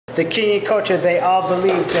The Kenyan culture, they all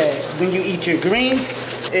believe that when you eat your greens,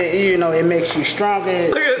 it makes you stronger.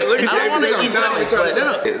 Look at I want to eat that.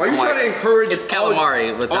 Are you trying to encourage? It's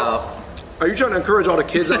calamari without. Are you trying to encourage all the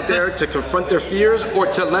kids out there to confront their fears or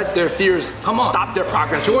to let their fears stop their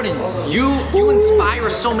progress? Jordan, you inspire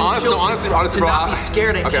so many children to not be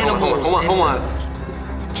scared of animals. Hold on.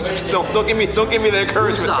 Don't give me the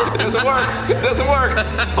encouragement. It doesn't work. It doesn't work.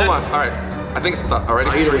 Hold on. All right. I think it's all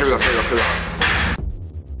right. Here we go.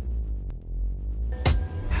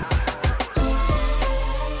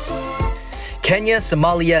 Kenya,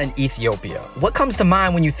 Somalia, and Ethiopia. What comes to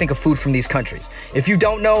mind when you think of food from these countries? If you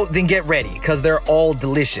don't know, then get ready, because they're all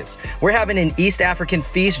delicious. We're having an East African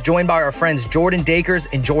feast joined by our friends Jordan Dakers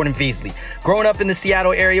and Jordan Veasley. Growing up in the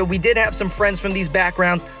Seattle area, we did have some friends from these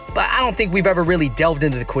backgrounds, but I don't think we've ever really delved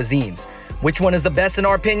into the cuisines. Which one is the best in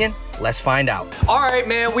our opinion? Let's find out. All right,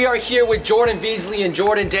 man, we are here with Jordan Veasley and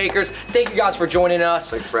Jordan Dakers. Thank you guys for joining us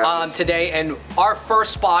today. And our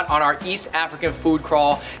first spot on our East African food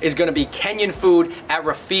crawl is gonna be Kenyan Food at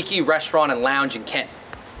Rafiki Restaurant and Lounge in Kent.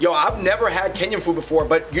 Yo, I've never had Kenyan food before,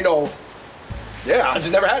 but yeah, I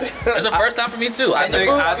just never had it. It's the first time for me too. I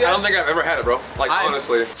don't think I've ever had it, bro.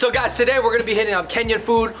 Honestly. So guys, today we're gonna be hitting up Kenyan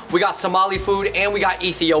food, we got Somali food, and we got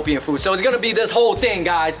Ethiopian food. So it's gonna be this whole thing,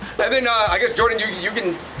 guys. And then I guess Jordan, you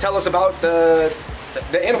can tell us about the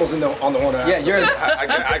animals on the horn. Yeah, you're.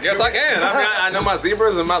 I guess I can. I mean, I know my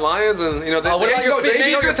zebras and my lions, and what about your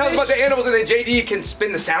JD's gonna tell us about the animals, and then JD can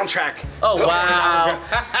spin the soundtrack. Oh wow.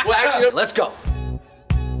 Well, actually, let's go.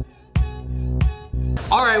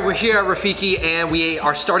 All right, we're here at Rafiki and we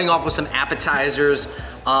are starting off with some appetizers.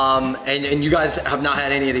 And you guys have not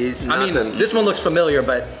had any of these. Nothing. I mean, this one looks familiar,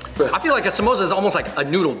 but I feel like a samosa is almost like a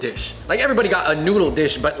noodle dish. Like everybody got a noodle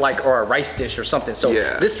dish, but or a rice dish or something. So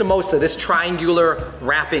this samosa, this triangular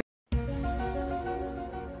wrapping.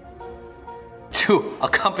 To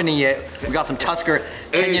accompany it, we got some Tusker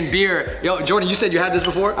Kenyan beer. Yo, Jordan, you said you had this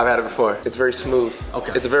before? I've had it before. It's very smooth.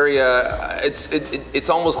 Okay. It's very, it's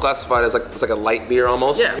almost classified as it's like a light beer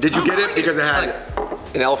almost. Yeah. Did you get it because it had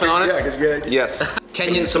an elephant on it? Yeah, because you get it. Yes.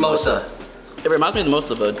 Kenyan samosa. It reminds me the most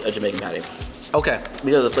of a Jamaican patty. Okay.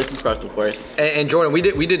 Because of the flaky crust, of course. And Jordan, we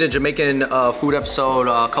did a Jamaican food episode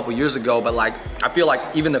a couple years ago, but I feel like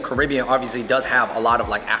even the Caribbean obviously does have a lot of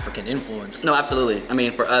African influence. No, absolutely. I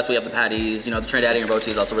mean, for us, we have the patties. The Trinidadian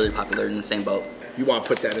roti is also really popular in the same boat. You want to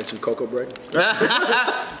put that in some cocoa bread?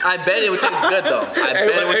 I bet it would taste good though. I bet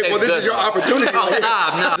it would taste good. This is your opportunity. Oh,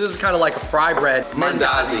 stop! No, this is kind of like a fry bread.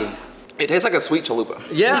 Mandazi. It tastes like a sweet chalupa.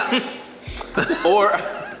 Yeah. or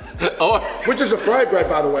which is a fried bread,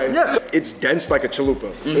 by the way. Yeah. It's dense like a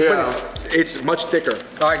chalupa, but it's much thicker.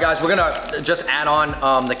 All right, guys, we're gonna just add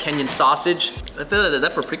on the Kenyan sausage. I feel like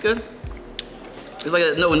that paprika. It's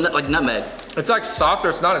like nutmeg. It's softer.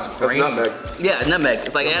 It's not as grainy. It's nutmeg. Yeah, nutmeg.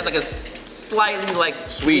 It's it has a slightly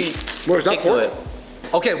sweet Where's that kick to it.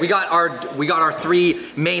 Okay, we got our three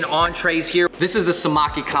main entrees here. This is the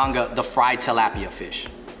samaki kanga, the fried tilapia fish.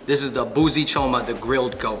 This is the buzi choma, the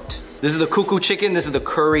grilled goat. This is the kuku chicken, this is the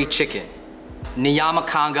curry chicken. Nyama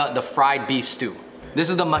kanga, the fried beef stew. This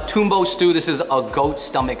is the matumbo stew, this is a goat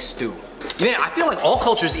stomach stew. Man, I feel like all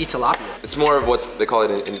cultures eat tilapia. It's more of they call it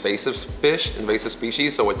an invasive fish, invasive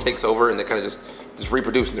species, so it takes over and they kind of just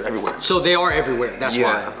reproduce and they're everywhere. So they are everywhere, that's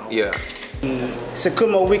why. Yeah.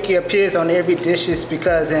 Sukuma wiki appears on every dishes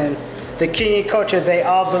because in the Kenyan culture, they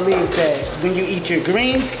all believe that when you eat your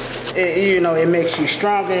greens, it makes you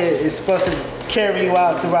stronger. It's supposed to carry you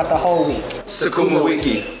out throughout the whole week. Sukuma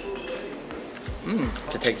wiki.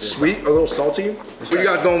 To take this. Sweet, a little salty. What are you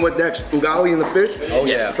guys going with next? Ugali and the fish? Oh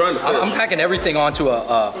yes. Trying the fish. I'm packing everything onto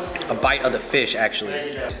a bite of the fish,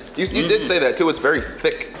 actually. You did say that too. It's very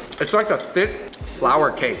thick. It's like a thick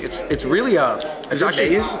flour cake. It's really Is it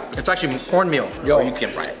maize? It's actually cornmeal. Yo, you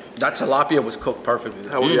can fry it. That tilapia was cooked perfectly.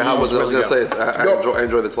 How was it? I was gonna say I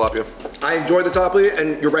enjoy the tilapia. I enjoy the tilapia,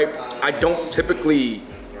 and you're right. I don't typically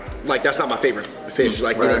that's not my favorite fish.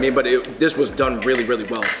 You know what I mean? But this was done really, really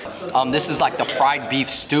well. This is like the fried beef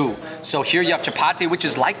stew. So here you have chapati, which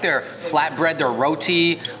is like their flatbread, their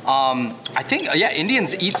roti. I think,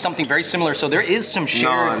 Indians eat something very similar. So there is some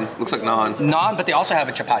shared. Naan. Looks like naan. Naan, but they also have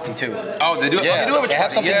a chapati too. Oh, they do? Yeah, they do have a chapati. They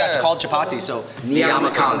have something that's called chapati. So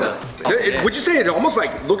nyama kanga. Would you say it almost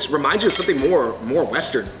reminds you of something more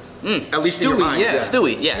Western? At least stewy, in your mind. yeah.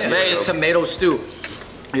 Stewy, yeah. Very tomato stew.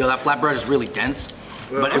 That flatbread is really dense.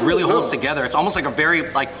 But it really holds together. It's almost like a very,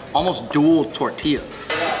 almost dual tortilla.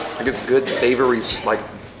 It's good, savory,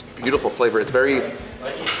 beautiful flavor. It's very,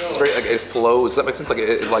 it flows. Does that make sense?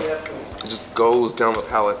 It just goes down the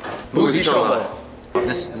palate. Buzi choma.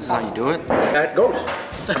 This is how you do it? That goes.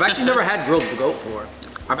 I've actually never had grilled goat before.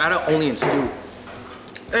 I've had it only in stew.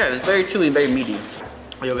 Yeah, it's very chewy and very meaty.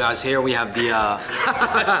 Yo guys, here we have the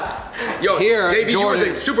Yo, here, JB, Jordan.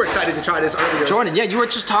 you was super excited to try this earlier. Jordan, yeah, you were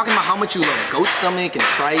just talking about how much you love goat stomach and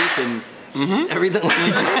tripe and everything like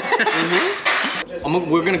that.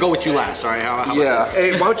 We're gonna go with you last, all right? How about this?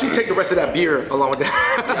 Hey, why don't you take the rest of that beer along with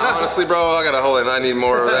that? Yeah, honestly, bro, I gotta hold it. I need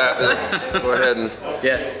more of that. Go ahead and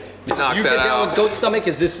knock You that get down out. with goat stomach?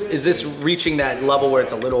 Is this reaching that level where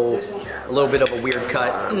it's a little bit of a weird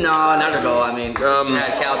cut? No, not at all. I mean,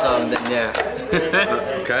 had cow tongue, then yeah.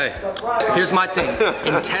 Okay. Here's my thing.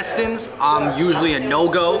 Intestines, I'm usually a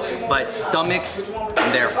no-go, but stomachs,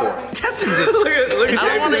 I'm there for. Intestines is... look at I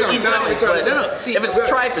don't want to eat stomachs, but No, see, if it's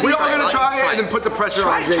tripe, We are gonna try it and then put the pressure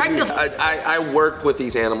on JB. Tripe does... I work with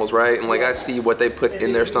these animals, right? And like I see what they put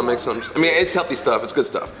in their stomachs. I mean, it's healthy stuff. It's good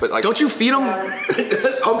stuff. But like, Don't you feed them?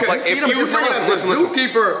 Okay, Like, if if you you- bring up the listen.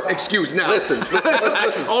 zookeeper excuse now. listen.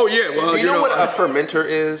 Oh yeah, well, Do you know what a fermenter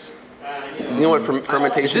is? You know what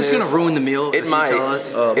fermentation is? Is this gonna ruin the meal It if might. you tell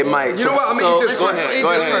us? It might. You know what? I'm gonna eat this Go first. ahead. Eat Go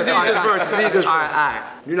this ahead. first. Eat this first. Eat this All first. right.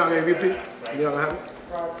 You're not gonna repeat? You're not gonna have it?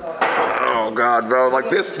 Oh God, bro! Like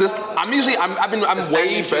this. I'm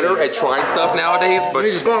way better at trying stuff nowadays. But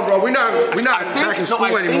Come on, bro. We're not back in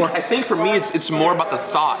school anymore. I think for me, it's more about the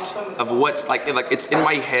thought of what's like it's in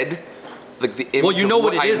my head. Like the image Well, you know of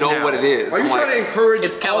what it is I know now. what it is. Are you I'm trying like, to encourage?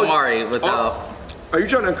 It's calamari without. Are you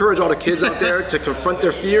trying to encourage all the kids out there to confront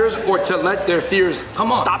their fears, or to let their fears Come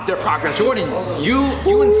on. stop their progress? Jordan, you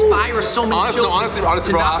inspire so many children honestly,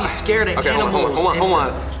 to bro, not be scared of animals. Hold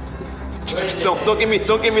on. Don't give me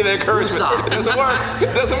the encouragement. Stop. It doesn't work.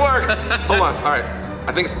 It doesn't work. Hold on. All right.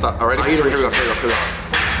 I think it's already. Here we go.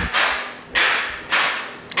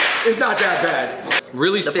 It's not that bad.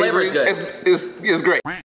 Really The flavor savory. is good. It's great.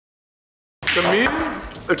 To me,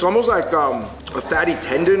 it's almost like a fatty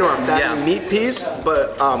tendon or a fatty meat piece, but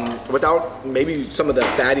without maybe some of the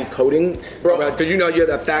fatty coating. Bro, because you have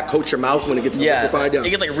that fat coats your mouth when it gets liquefied. It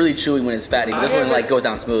gets like really chewy when it's fatty, but this one like goes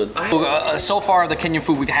down smooth. So far, the Kenyan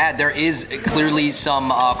food we've had, there is clearly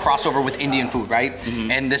some crossover with Indian food, right?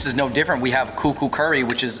 And this is no different. We have kuku curry,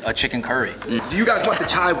 which is a chicken curry. Do you guys want the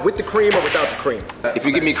chai with the cream or without the cream? If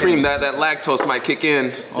you give me cream, that lactose might kick in.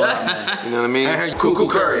 You know what I mean? I heard Kuku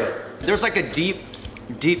curry. There's like a deep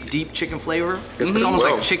chicken flavor. It's almost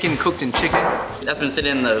like chicken cooked in chicken. That's been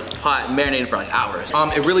sitting in the pot marinated for like hours.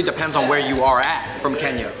 It really depends on where you are at from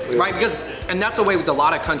Kenya, right? Because, and that's the way with a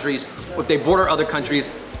lot of countries, if they border other countries,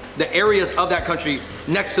 the areas of that country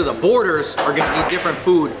next to the borders are gonna eat different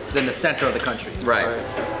food than the center of the country. Right.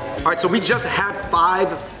 All right, so we just had 5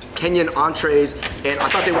 Kenyan entrees, and I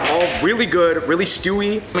thought they were all really good, really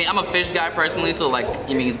stewy. I mean, I'm a fish guy personally, so like,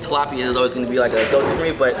 I mean, tilapia is always going to be like a go-to for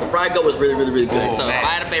me, but the fried goat was really, really, really good. So if I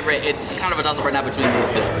had a favorite, it's kind of a toss-up right now between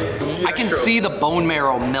these two. I can see the bone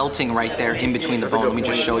marrow melting right there in between the bone. Let me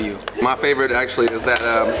just show you. My favorite actually is that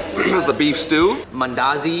is the beef stew.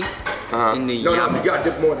 Mandazi in the No, yam. you gotta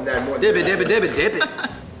dip more than that. More than Dip it, that. dip it, dip it, dip it.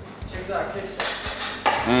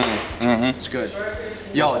 It's good.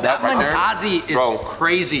 Yo, that right there? mandazi is Bro.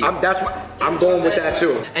 crazy. That's what I'm going with that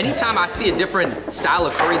too. Anytime I see a different style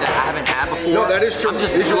of curry that I haven't had before, No, that is true. I'm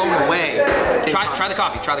just It is blown true. away. Try the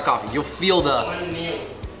coffee, try the coffee. You'll feel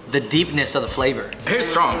the deepness of the flavor. It's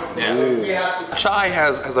strong. Yeah. Chai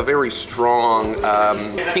has a very strong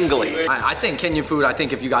tingly. I think Kenyan food, I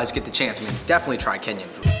think if you guys get the chance, man, definitely try Kenyan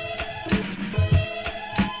food.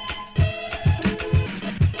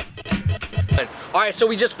 All right, so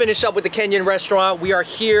we just finished up with the Kenyan restaurant. We are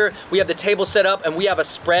here, we have the table set up, and we have a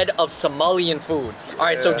spread of Somalian food. All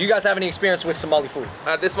right, so do you guys have any experience with Somali food?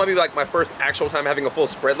 This might be like my first actual time having a full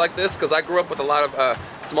spread like this because I grew up with a lot of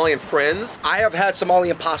Somalian friends. I have had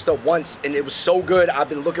Somalian pasta once, and it was so good. I've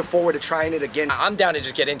been looking forward to trying it again. I'm down to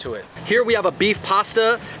just get into it. Here we have a beef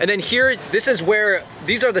pasta, and then here, this is where,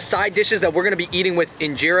 these are the side dishes that we're gonna be eating with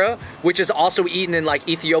injera, which is also eaten in like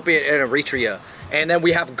Ethiopia and Eritrea. And then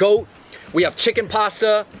we have goat, we have chicken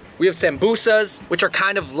pasta, we have sambusas, which are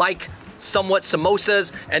kind of like somewhat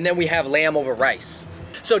samosas, and then we have lamb over rice.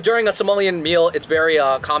 So during a Somalian meal, it's very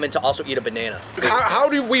common to also eat a banana. How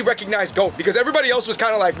do we recognize goat? Because everybody else was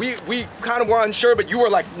kind of like, we kind of were unsure, but you were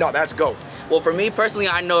like, no, that's goat. Well, for me personally,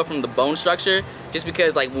 I know it from the bone structure, just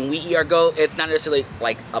because like when we eat our goat, it's not necessarily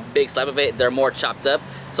like a big slab of it, they're more chopped up.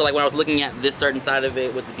 So like when I was looking at this certain side of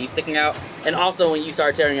it with the beef sticking out, and also when you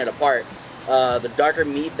start tearing it apart, the darker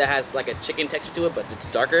meat that has like a chicken texture to it, but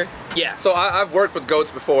it's darker. Yeah. So I've worked with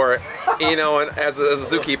goats before, you know, and as a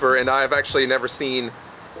zookeeper, and I've actually never seen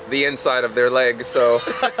the inside of their leg. So,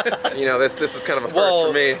 you know, this is kind of a first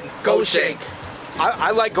for me. Goat shake.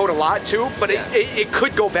 I like goat a lot too, but it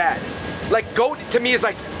could go bad. Like goat to me is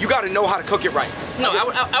like, you gotta know how to cook it right. No,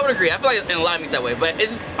 I would agree. I feel like in a lot of meats that way, but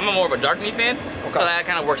it's just, I'm more of a dark meat fan. So that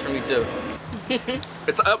kind of works for me too.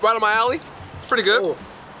 It's up right on my alley. It's pretty good. Ooh.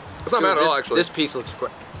 It's not bad at all, actually. This piece looks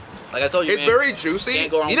great. Like I told you, It's very juicy.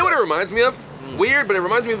 Can't go wrong You know what with it reminds me of? Weird, but it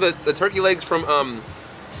reminds me of the turkey legs from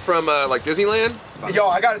like Disneyland. Yo,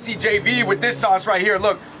 I gotta see JV with this sauce right here.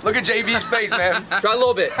 Look at JV's face, man. Try a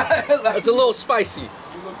little bit. It's a little spicy.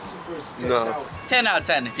 No. 10 out of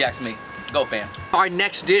 10 if you ask me. Go fam. Our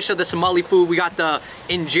next dish of the Somali food, we got the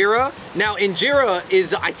injera. Now, injera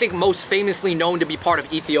is, I think, most famously known to be part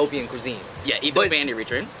of Ethiopian cuisine. Yeah, Ethiopian and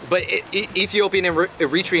Eritrean. But Ethiopian and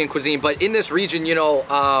Eritrean cuisine. But in this region, you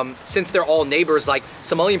know, since they're all neighbors, like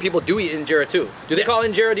Somalian people do eat injera too. Do they call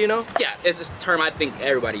it injera? Do you know? Yeah, it's a term I think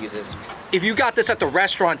everybody uses. If you got this at the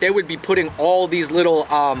restaurant, they would be putting all these little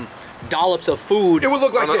dollops of food. It would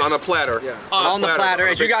look like this. On a platter. Yeah. On the platter,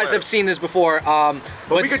 as you guys have seen this before. But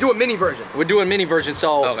we could do a mini version. We're doing a mini version,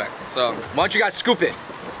 so Okay, so why don't you guys scoop it?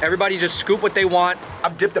 Everybody just scoop what they want.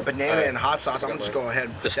 I've dipped the banana in hot sauce. I'm gonna just go ahead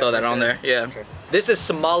and just throw that on there. Yeah. Okay. This is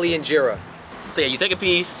Somali injera. So yeah, you take a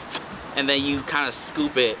piece and then you kind of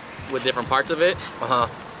scoop it with different parts of it.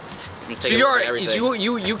 So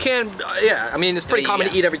you can yeah. I mean, it's pretty common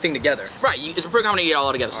to eat everything together. Right. It's pretty common to eat it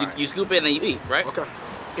all together. So you scoop it and then you eat. Right. Okay.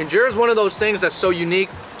 Injera is one of those things that's so unique.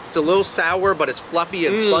 It's a little sour, but it's fluffy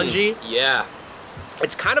and spongy. Yeah.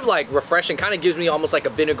 It's kind of like refreshing. Kind of gives me almost like a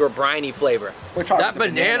vinegar briny flavor. That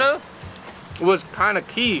banana was kind of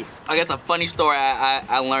key. I guess a funny story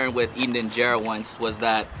I learned with eating injera once was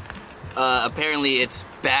that apparently it's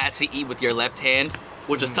bad to eat with your left hand,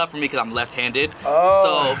 which is tough for me because I'm left-handed.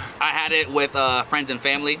 So I had it with friends and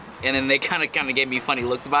family, and then they kind of gave me funny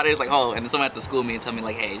looks about it. It's like, oh, and then someone had to school me and tell me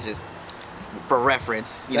like, hey, just for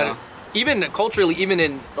reference, you know. Even culturally, even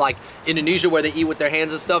in like Indonesia where they eat with their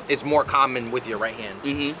hands and stuff, it's more common with your right hand.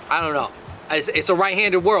 I don't know. It's a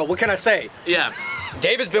right-handed world. What can I say? Yeah.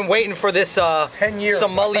 David's been waiting for this 10 years.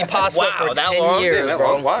 Somali pasta for 10 years,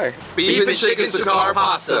 bro. Why? Beef and chicken sukar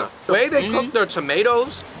pasta. The way they cook their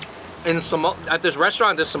tomatoes at this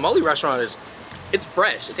restaurant, this Somali restaurant, It's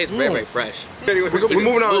fresh. It tastes very, very fresh. We're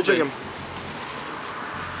moving on to chicken.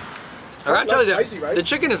 I gotta tell you, spicy, right? the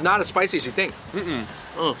chicken is not as spicy as you think.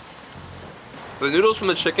 The noodles from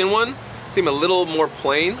the chicken one seem a little more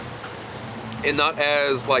plain and not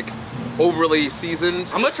as like overly seasoned.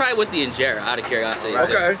 I'm gonna try it with the injera out of curiosity.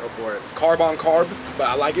 Okay. Go for it. Carb on carb, but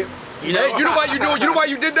I like it. You know why you do it? You know why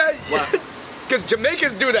you did that? Because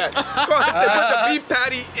Jamaicans do that. They put the beef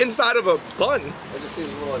patty inside of a bun. It just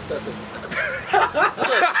seems a little excessive.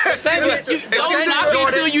 Don't knock me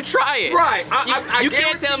till you try it. Right. You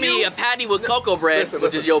can't tell me a patty with cocoa bread,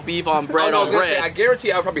 which is your beef on bread on bread. I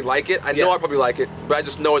guarantee I'll probably like it. I know I'll probably like it, but I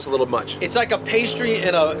just know it's a little much. It's like a pastry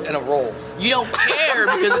in a roll. You don't care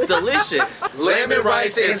because it's delicious. Lamb and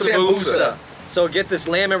rice and sambusa. So get this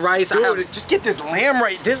lamb and rice. Dude, just get this lamb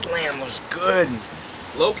right. This lamb was good.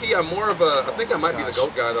 Low-key, I'm more of a, I think I might be the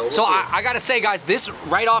goat guy though. So I gotta say, guys, this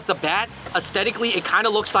right off the bat, aesthetically, it kind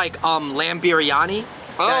of looks like lamb biryani.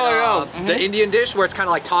 The Indian dish where it's kind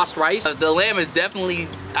of like tossed rice. The lamb is definitely,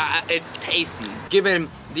 it's tasty. Given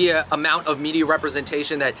the amount of media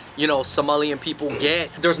representation that, you know, Somalian people get,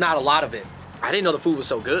 there's not a lot of it. I didn't know the food was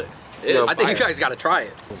so good. I think you guys gotta try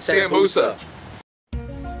it. Sambusa.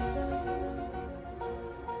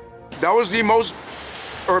 That was the most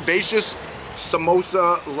herbaceous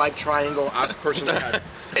samosa-like triangle I've personally had.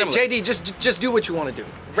 Hey, JD, just do what you want to do.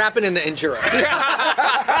 Wrap it in the injera.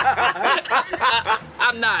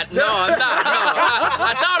 I'm not. No, I'm not. No,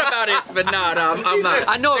 I thought about it, but no, I'm not.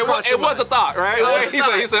 I know it was a thought, right?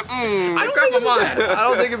 He said, I don't think I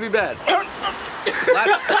don't think it'd be bad.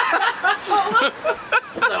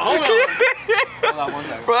 Hold on 1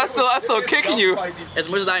 second. Bro, that's still kicking you. As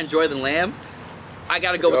much as I enjoy the lamb, I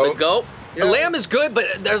gotta go with the goat. The lamb is good,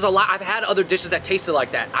 but there's a lot. I've had other dishes that tasted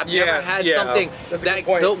like that. I've never had something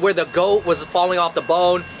where the goat was falling off the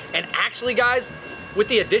bone. And actually, guys, with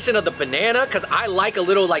the addition of the banana, because I like a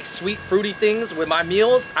little like sweet, fruity things with my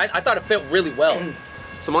meals, I thought it fit really well.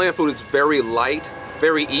 Somalian food is very light,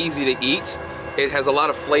 very easy to eat. It has a lot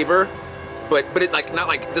of flavor, but it like not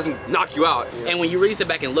like it doesn't knock you out. And when you really sit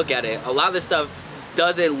back and look at it, a lot of this stuff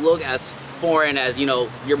doesn't look as foreign as, you know,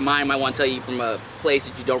 your mind might want to tell you from a place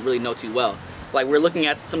that you don't really know too well. Like, we're looking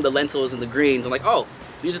at some of the lentils and the greens. I'm like, oh,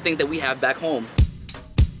 these are things that we have back home.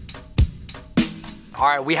 All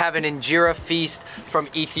right, we have an injera feast from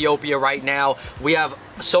Ethiopia right now. We have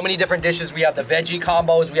so many different dishes. We have the veggie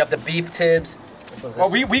combos. We have the beef tibs. Well,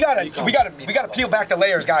 we gotta peel back the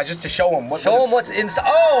layers, guys, just to show them. Show them what's inside.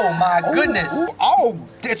 Oh my goodness! Oh,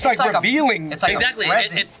 it's like revealing. It's like exactly.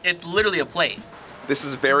 It's literally a plate. This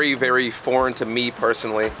is very, very foreign to me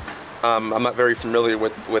personally. I'm not very familiar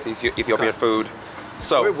with Ethiopian food.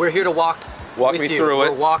 So we're here to walk walk me through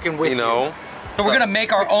it. We're walking with you. know. So we're gonna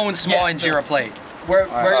make our own small Yeah, so- injera plate. We're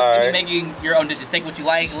just gonna be making your own dishes. Take what you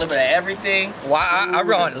like, a little bit of everything. Wow, I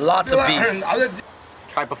run lots of beef.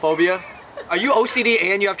 Trypophobia? Are you OCD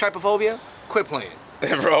and you have trypophobia? Quit playing.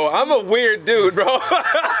 Bro, I'm a weird dude, bro.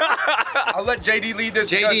 I'll let JD lead this.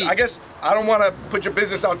 JD. I guess I don't want to put your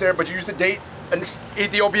business out there, but you used to date an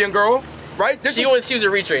Ethiopian girl, right? She was a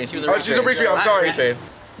retrain. She was a retrain. She's a retrain. I'm sorry. Retrain.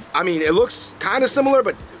 I mean, it looks kind of similar,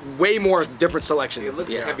 but way more different selection. It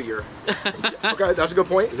looks heavier. Okay, that's a good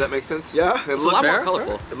point. Does that make sense? Yeah. It It's a lot more fair,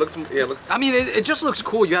 colorful. It looks, yeah, it looks. I mean, it just looks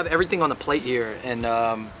cool. You have everything on the plate here. And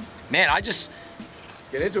man, Let's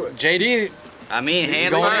get into it. JD, I mean,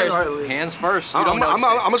 hands going first. hands first. I'm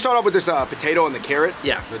gonna start off with this potato and the carrot.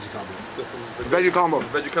 Yeah. Veggie combo.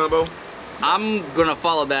 Veggie combo. I'm gonna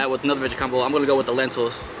follow that with another veggie combo. I'm gonna go with the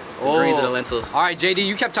lentils. The greens and the lentils. All right, JD,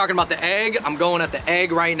 you kept talking about the egg. I'm going at the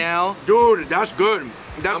egg right now. Dude, that's good.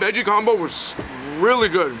 That veggie combo was really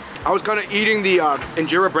good. I was kind of eating the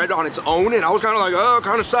injera bread on its own, and I was kind of like, oh,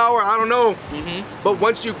 kind of sour, I don't know. But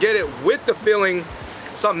once you get it with the filling,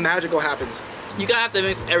 something magical happens. You gotta have to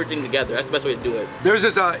mix everything together. That's the best way to do it. There's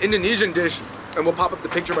this Indonesian dish, and we'll pop up the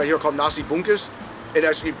picture right here, called nasi bungkus. It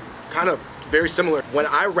actually kind of very similar. When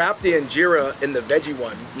I wrap the injera in the veggie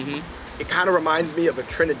one, it kind of reminds me of a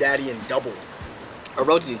Trinidadian double. A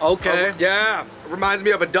roti. Okay. Yeah, it reminds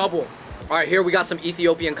me of a double. All right, here we got some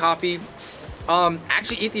Ethiopian coffee.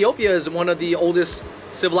 Actually, Ethiopia is one of the oldest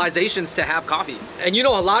civilizations to have coffee. And you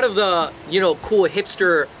know, a lot of the, cool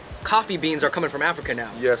hipster coffee beans are coming from Africa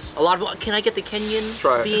now. Yes. A lot of, can I get the Kenyan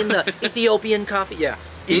Try it. bean, the Ethiopian coffee? Yeah.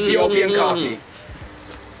 Ethiopian coffee.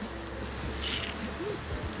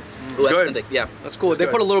 Ooh, good. authentic. Yeah. That's cool. They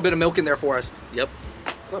good. put a little bit of milk in there for us. Yep.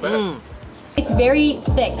 Not bad. It's very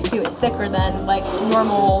thick too. It's thicker than like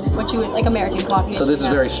normal, what you would like American coffee. So this is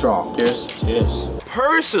very strong. Cheers. Cheers.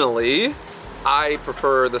 Personally, I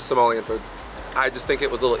prefer the Somalian food. I just think it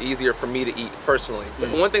was a little easier for me to eat personally.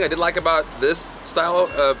 One thing I did like about this style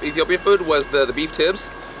of Ethiopian food was the beef tibs.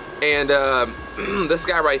 And this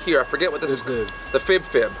guy right here, I forget what this is. Good. The fib.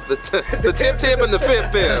 The tib and the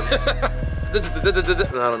fib.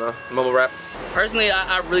 I don't know. Mumble rap. Personally,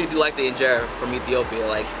 I really do like the injera from Ethiopia.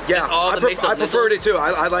 Like, Yeah, just all the mix of I preferred it lentils. too.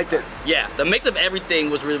 I liked it. Yeah, the mix of everything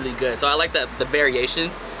was really, really good. So I like the variation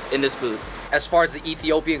in this food. As far as the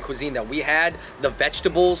Ethiopian cuisine that we had, the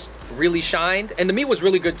vegetables really shined. And the meat was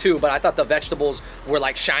really good too, but I thought the vegetables were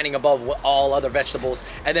like shining above all other vegetables.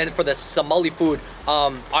 And then for the Somali food,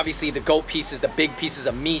 obviously the goat pieces, the big pieces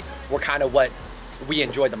of meat were kind of what we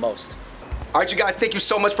enjoyed the most. All right, you guys, thank you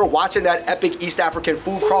so much for watching that epic East African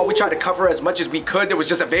food crawl. We tried to cover as much as we could that was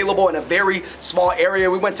just available in a very small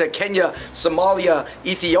area. We went to Kenya, Somalia,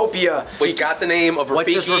 Ethiopia. We got the name of What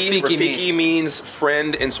does Rafiki. Rafiki Rafiki means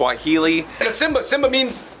friend in Swahili. And Simba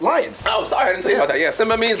means lion. Oh, sorry, I didn't tell you about that. Yeah,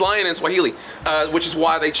 Simba means lion in Swahili, which is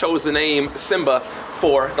why they chose the name Simba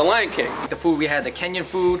for the Lion King. The food we had, the Kenyan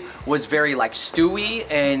food, was very like stewy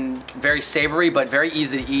and very savory, but very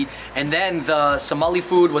easy to eat. And then the Somali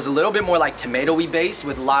food was a little bit more like tomato-y based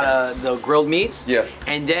with a lot of the grilled meats. Yeah.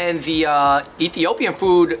 And then the Ethiopian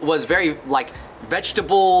food was very like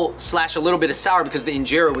vegetable / a little bit of sour because the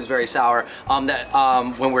injera was very sour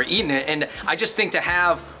when we're eating it. And I just think to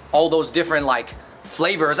have all those different like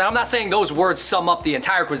flavors, and I'm not saying those words sum up the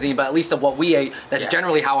entire cuisine, but at least of what we ate, that's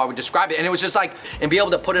generally how I would describe it. And it was just like, and be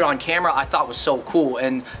able to put it on camera, I thought was so cool.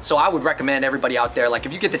 And so I would recommend everybody out there, like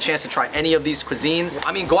if you get the chance to try any of these cuisines,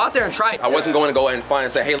 I mean, go out there and try it. I wasn't going to go and find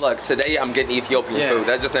and say, hey, look, today I'm getting Ethiopian food.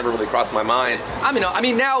 That just never really crossed my mind. I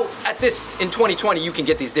mean, now at this, in 2020, you can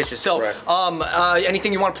get these dishes. So,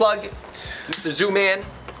 anything you want to plug? Mr. Zoo Man?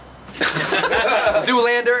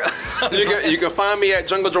 Zoolander. You can find me at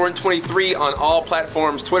Jungle Jordan 23 on all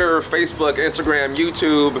platforms: Twitter, Facebook, Instagram,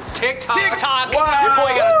 YouTube, TikTok. Wow. Your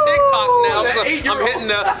boy got a TikTok now. So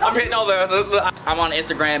I'm hitting all the. I'm on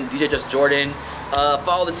Instagram, DJ Just Jordan.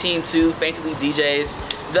 Follow the team too, Fancy Leaf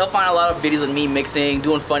DJs. They'll find a lot of videos of me mixing,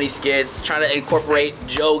 doing funny skits, trying to incorporate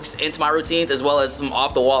jokes into my routines, as well as some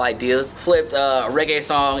off-the-wall ideas. Flipped a reggae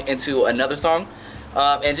song into another song.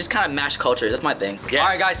 And just kind of mash culture. That's my thing. Yes. All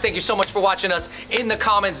right, guys, thank you so much for watching us. In the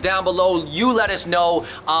comments down below, you let us know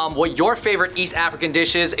what your favorite East African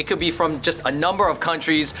dish is. It could be from just a number of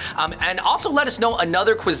countries. And also let us know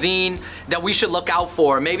another cuisine that we should look out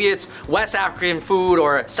for. Maybe it's West African food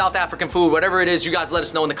or South African food, whatever it is, you guys let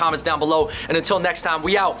us know in the comments down below. And until next time,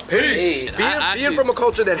 we out. Peace. Hey, being from a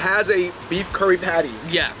culture that has a beef curry patty,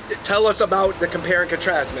 Yeah. tell us about the compare and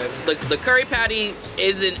contrast, man. The curry patty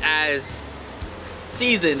isn't as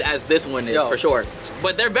seasoned as this one is, for sure.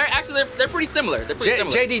 But they're they're pretty similar. They're pretty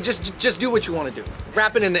similar. JD, just do what you want to do.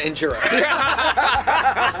 Wrap it in the injera.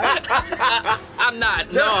 I'm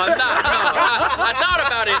not. No, I'm not. No, I thought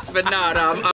about it, but no, I'm